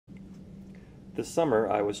This summer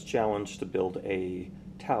I was challenged to build a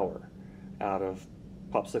tower out of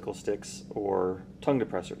popsicle sticks or tongue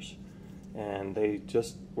depressors, and they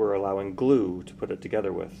just were allowing glue to put it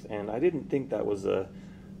together with, and I didn't think that was the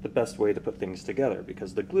best way to put things together,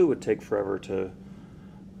 because the glue would take forever to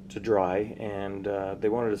dry, and they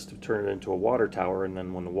wanted us to turn it into a water tower, and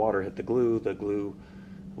then when the water hit the glue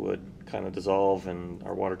would kind of dissolve, and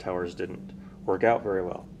our water towers didn't work out very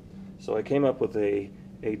well. So I came up with a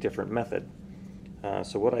different method.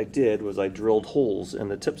 So what I did was I drilled holes in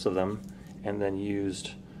the tips of them and then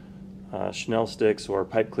used Chanel sticks or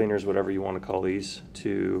pipe cleaners, whatever you want to call these,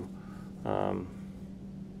 to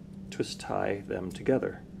twist tie them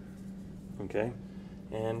together. Okay,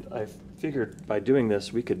 and I figured by doing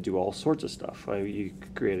this we could do all sorts of stuff. You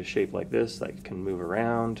could create a shape like this that can move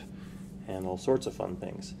around and all sorts of fun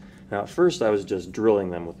things. Now at first I was just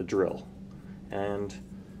drilling them with a drill, and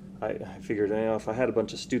I figured, you know, if I had a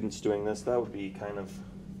bunch of students doing this, that would be kind of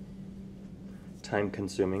time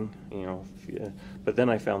consuming, you know. But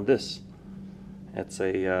then I found this. It's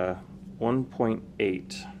a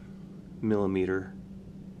 1.8 millimeter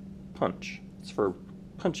punch. It's for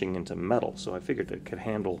punching into metal, so I figured it could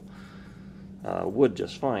handle wood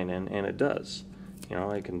just fine, and it does. You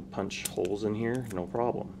know, I can punch holes in here, no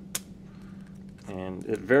problem. And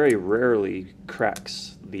it very rarely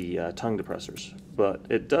cracks the tongue depressors, but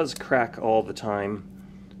it does crack all the time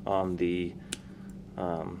on the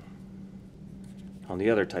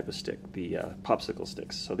other type of stick, the popsicle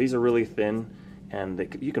sticks. So these are really thin,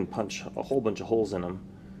 and you can punch a whole bunch of holes in them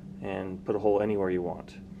and put a hole anywhere you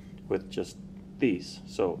want with just these.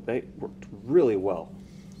 So they worked really well.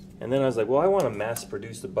 And then I was like, well, I want to mass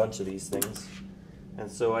produce a bunch of these things,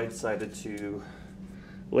 and so I decided to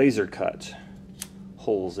laser cut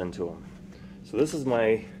holes into them. So this is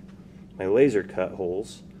my laser cut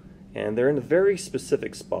holes, and they're in very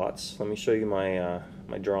specific spots. Let me show you my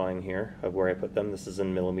my drawing here of where I put them. This is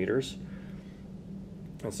in millimeters,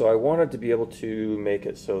 and so I wanted to be able to make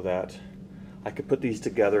it so that I could put these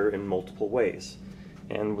together in multiple ways.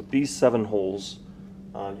 And with these 7 holes,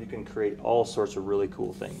 you can create all sorts of really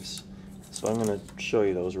cool things. So I'm going to show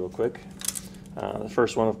you those real quick. The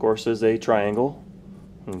first one, of course, is a triangle.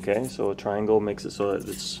 Okay, so a triangle makes it so that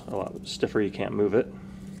it's a lot stiffer, you can't move it.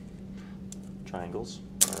 Triangles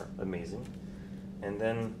are amazing. And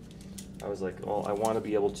then I was like, well, I want to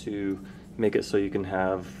be able to make it so you can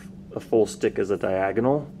have a full stick as a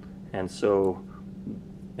diagonal, and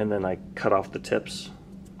then I cut off the tips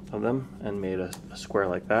of them and made a square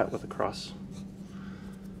like that with a cross.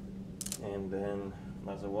 And then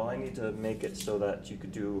I was like, well, I need to make it so that you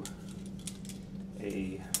could do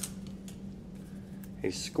a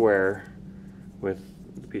square with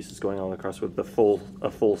the pieces going all across with a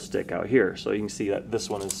full stick out here. So you can see that this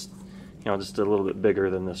one is, you know, just a little bit bigger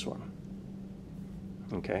than this one.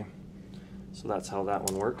 Okay, so that's how that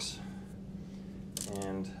one works.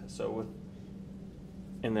 And so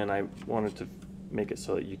and then I wanted to make it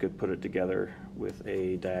so that you could put it together with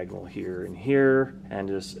a diagonal here and here, and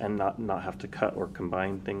not have to cut or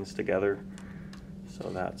combine things together. So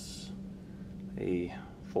that's a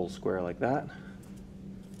full square like that.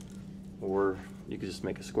 Or you could just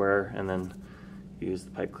make a square and then use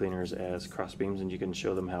the pipe cleaners as cross beams, and you can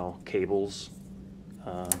show them how cables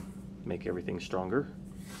make everything stronger.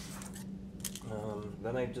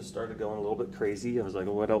 Then I just started going a little bit crazy. I was like,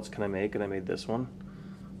 well, what else can I make? And I made this one.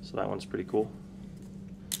 So that one's pretty cool.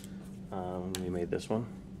 We made this one.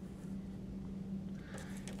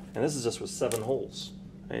 And this is just with 7 holes.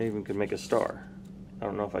 I even could make a star. I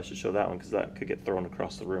don't know if I should show that one because that could get thrown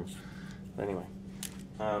across the room. But anyway.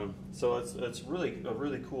 So it's really a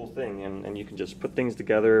really cool thing, and you can just put things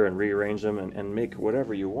together and rearrange them and make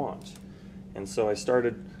whatever you want. And so I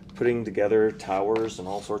started putting together towers and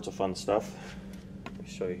all sorts of fun stuff. Let me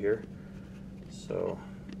show you here. So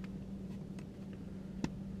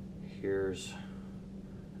here's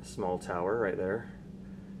a small tower right there,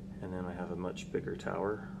 and then I have a much bigger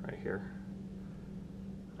tower right here.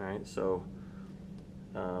 Alright, so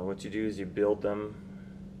what you do is you build them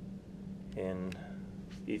in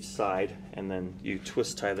each side, and then you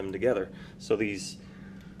twist tie them together. So these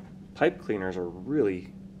pipe cleaners are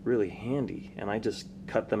really handy, and I just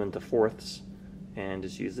cut them into fourths and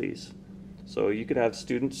just use these. So you could have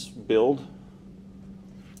students build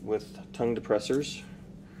with tongue depressors.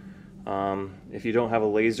 If you don't have a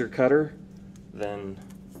laser cutter, then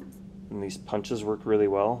these punches work really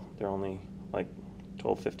well. They're only like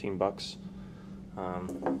 12-15 bucks.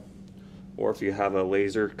 Or if you have a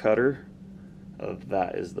laser cutter,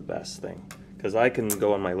 that is the best thing, because I can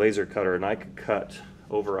go on my laser cutter and I could cut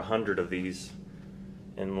over 100 of these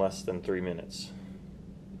in less than 3 minutes.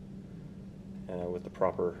 with the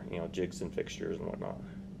proper, jigs and fixtures and whatnot.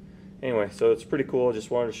 Anyway, so it's pretty cool. Just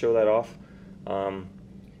wanted to show that off,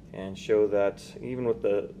 and show that even with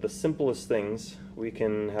the simplest things, we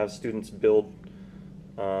can have students build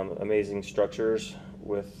amazing structures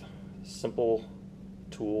with simple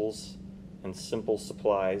tools and simple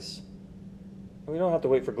supplies. And we don't have to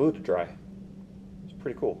wait for glue to dry. It's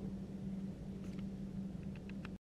pretty cool.